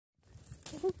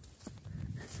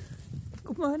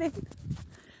Good morning.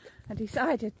 I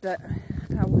decided that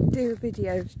I would do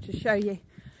videos to show you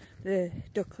the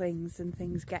ducklings and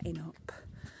things getting up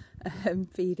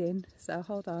and feeding, so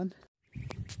hold on.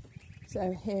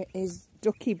 So here is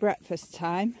ducky breakfast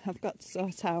time. I've got to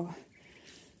sort out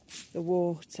the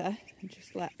water and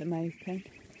just let them open.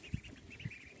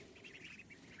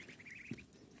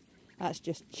 That's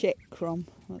just chick crumb,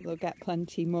 they'll get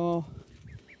plenty more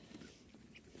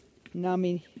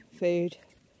nummy food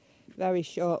very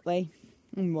shortly,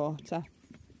 and water.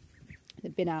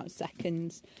 They've been out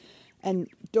seconds, and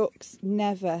ducks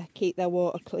never keep their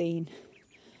water clean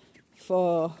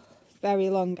for very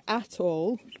long at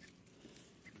all,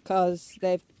 because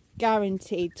they've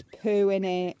guaranteed to poo in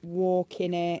it, walk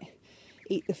in it,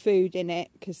 eat the food in it,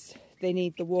 because they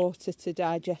need the water to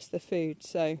digest the food.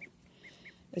 So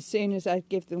as soon as I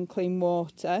give them clean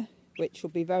water, which will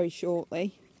be very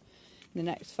shortly, in the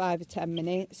next 5 or 10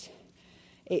 minutes,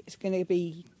 it's going to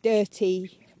be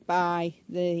dirty by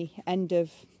the end of,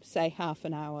 say, half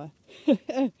an hour.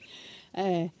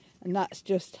 And that's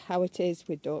just how it is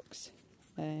with ducks.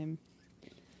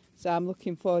 So I'm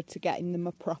looking forward to getting them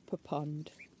a proper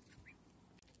pond.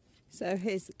 So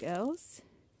here's the girls.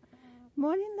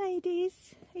 Morning,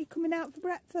 ladies. Are you coming out for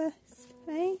breakfast?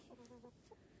 Hey?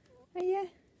 Are you?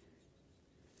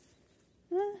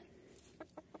 Huh?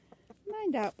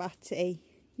 Mind out, Batty.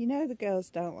 You know the girls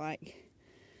don't like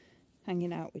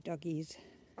hanging out with doggies.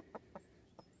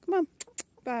 Come on,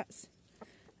 Bats.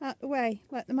 Out the way.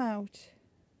 Let them out.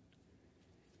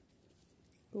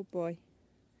 Good boy.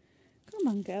 Come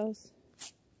on, girls.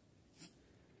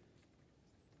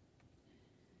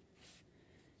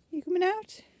 You coming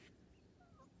out?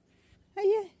 Are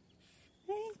you?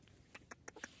 Hey?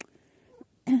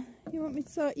 You want me to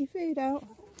sort your food out?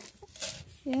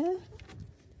 Yeah?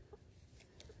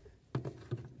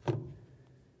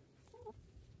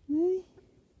 Hey?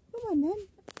 Come on then.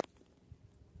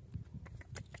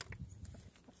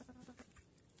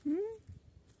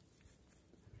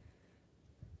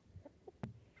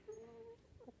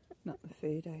 Not the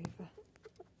food over.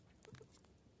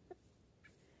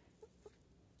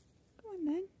 Come on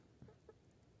then.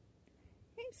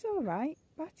 It's alright.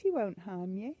 Batty won't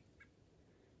harm you.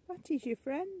 Batty's your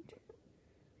friend.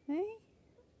 Hey?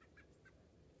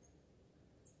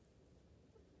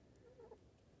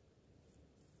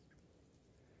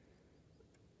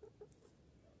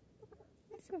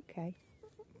 It's okay.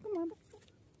 Come on.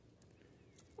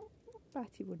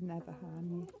 Batty would never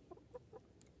harm you.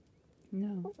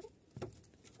 No.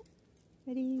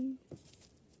 Ready?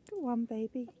 Go on,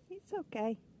 baby. It's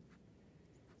okay.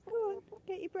 Go on,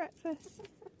 get your breakfast.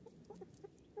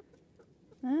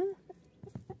 Huh?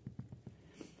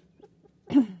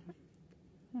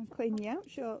 I'll clean you out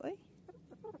shortly.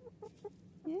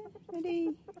 Yeah,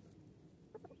 ready?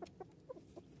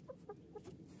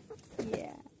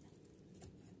 Yeah.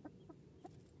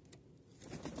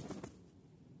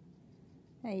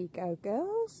 There you go,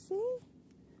 girls. See?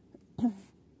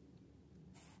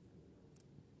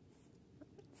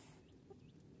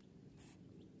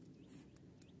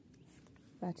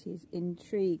 Batty's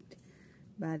intrigued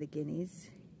by the guineas.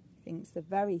 Thinks they're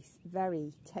very,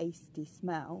 very tasty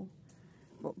smell,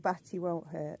 but Batty won't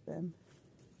hurt them.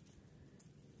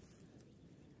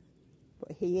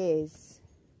 But he is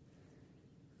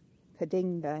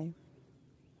Padingo,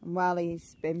 and while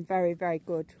he's been very, very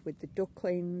good with the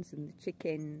ducklings and the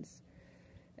chickens,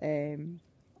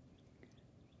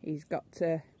 he's got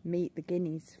to meet the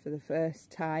guineas for the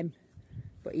first time.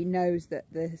 But he knows that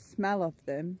the smell of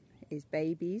them is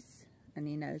babies, and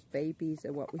he knows babies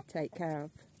are what we take care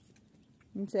of.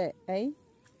 Isn't it, eh?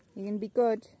 You're going to be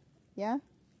good, yeah?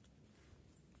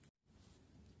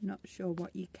 Not sure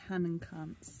what you can and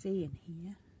can't see in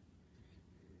here.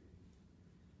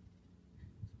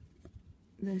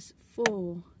 There's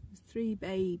 3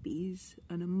 babies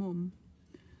and a mum,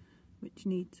 which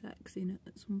needs sexing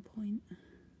at some point.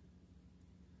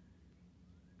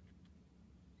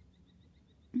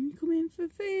 You come in for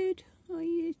food? Or are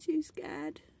you too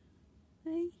scared?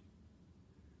 Hey?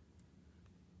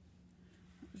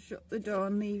 I'll shut the door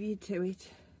and leave you to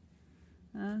it.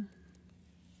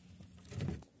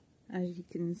 As you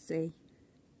can see,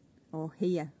 or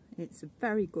hear, it's a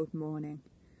very good morning.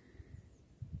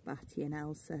 Batty and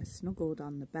Elsa snuggled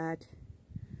on the bed.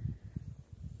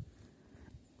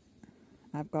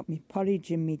 I've got my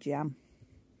porridge and my jam,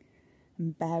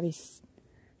 and Barry's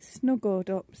snuggled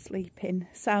up, sleeping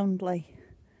soundly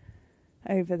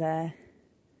over there.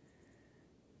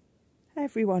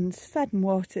 Everyone's fed and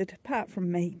watered apart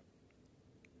from me,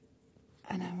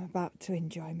 and I'm about to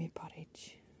enjoy my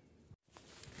porridge.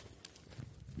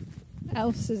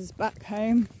 Elsa's back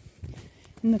home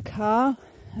in the car,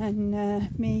 and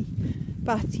me,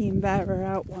 Batty and Bear are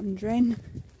out wandering.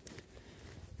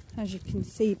 As you can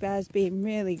see, Bear's being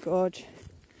really good.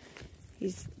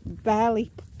 He's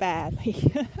barely, but he's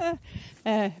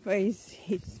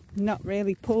not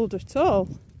really pulled at all,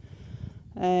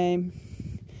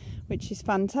 which is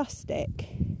fantastic.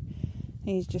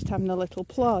 He's just having a little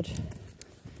plod.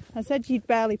 I said you'd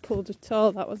barely pulled at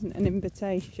all, that wasn't an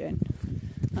invitation.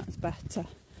 That's better.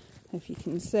 If you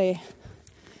can see,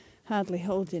 hardly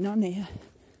holding on here,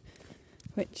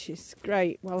 which is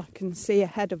great. Well, I can see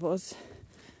ahead of us.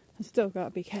 I've still got to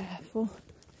be careful.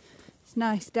 It's a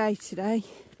nice day today,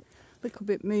 a little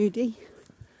bit moody,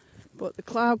 but the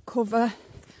cloud cover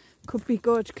could be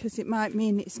good because it might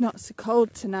mean it's not so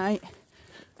cold tonight.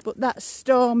 But that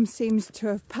storm seems to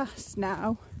have passed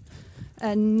now,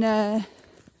 and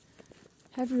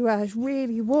everywhere is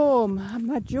really warm. I had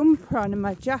my jumper on and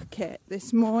my jacket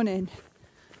this morning,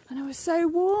 and I was so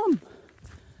warm.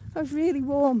 I was really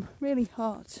warm, really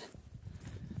hot.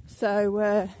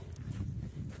 So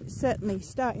it's certainly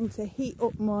starting to heat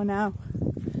up more now.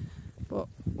 But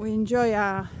we enjoy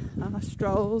our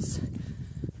strolls.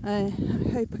 I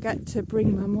hope I get to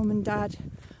bring my mum and dad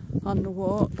on the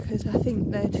walk, because I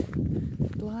think they'd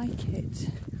like it.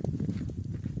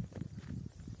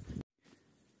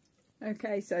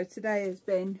 Okay, so today has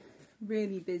been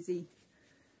really busy.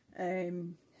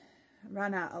 Ran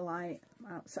out of light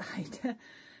outside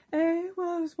while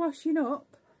I was washing up.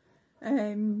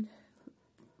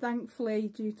 Thankfully,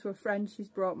 due to a friend, she's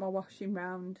brought my washing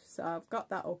round, so I've got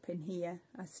that up in here.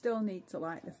 I still need to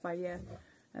light the fire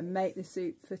and make the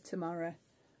soup for tomorrow.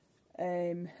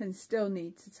 And still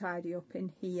need to tidy up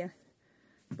in here,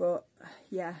 but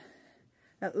yeah,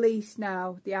 at least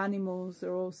now the animals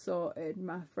are all sorted.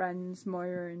 My friends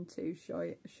Moira and Too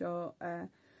Short are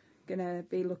gonna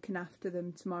be looking after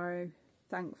them tomorrow,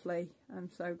 thankfully. I'm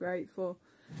so grateful,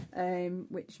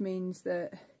 which means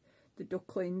that the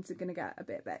ducklings are gonna get a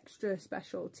bit of extra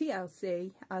special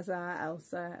TLC, as are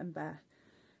Elsa and Bear.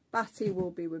 Batty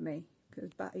will be with me,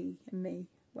 because Batty and me,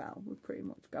 well, we pretty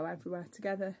much go everywhere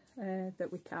together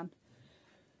that we can.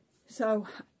 So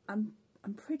I'm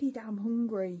pretty damn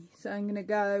hungry, so I'm gonna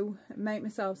go and make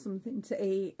myself something to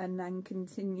eat, and then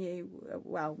continue,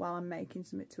 well, while I'm making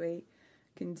something to eat,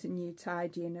 continue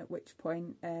tidying, at which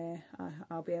point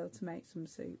I'll be able to make some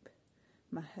soup.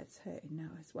 My head's hurting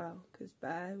now as well, because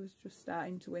Bear was just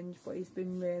starting to whinge, but he's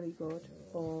been really good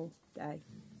all day.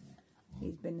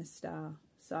 He's been a star.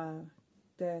 So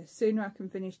the sooner I can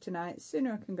finish tonight, the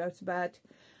sooner I can go to bed,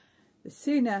 the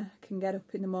sooner I can get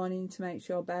up in the morning to make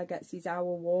sure Bear gets his hour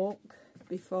walk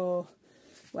before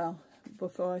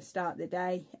I start the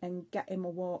day, and get him a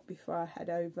walk before I head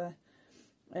over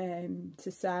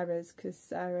to Sarah's, because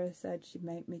Sarah said she'd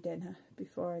make me dinner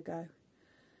before I go.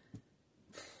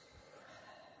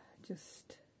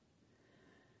 Just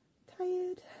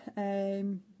tired,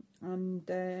 and I'm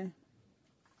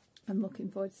looking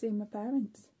forward to seeing my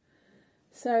parents.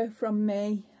 So from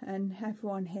me and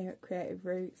everyone here at Creative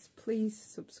Roots, please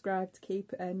subscribe to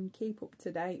keep up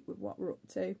to date with what we're up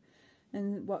to,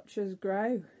 and watch us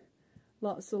grow.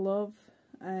 Lots of love.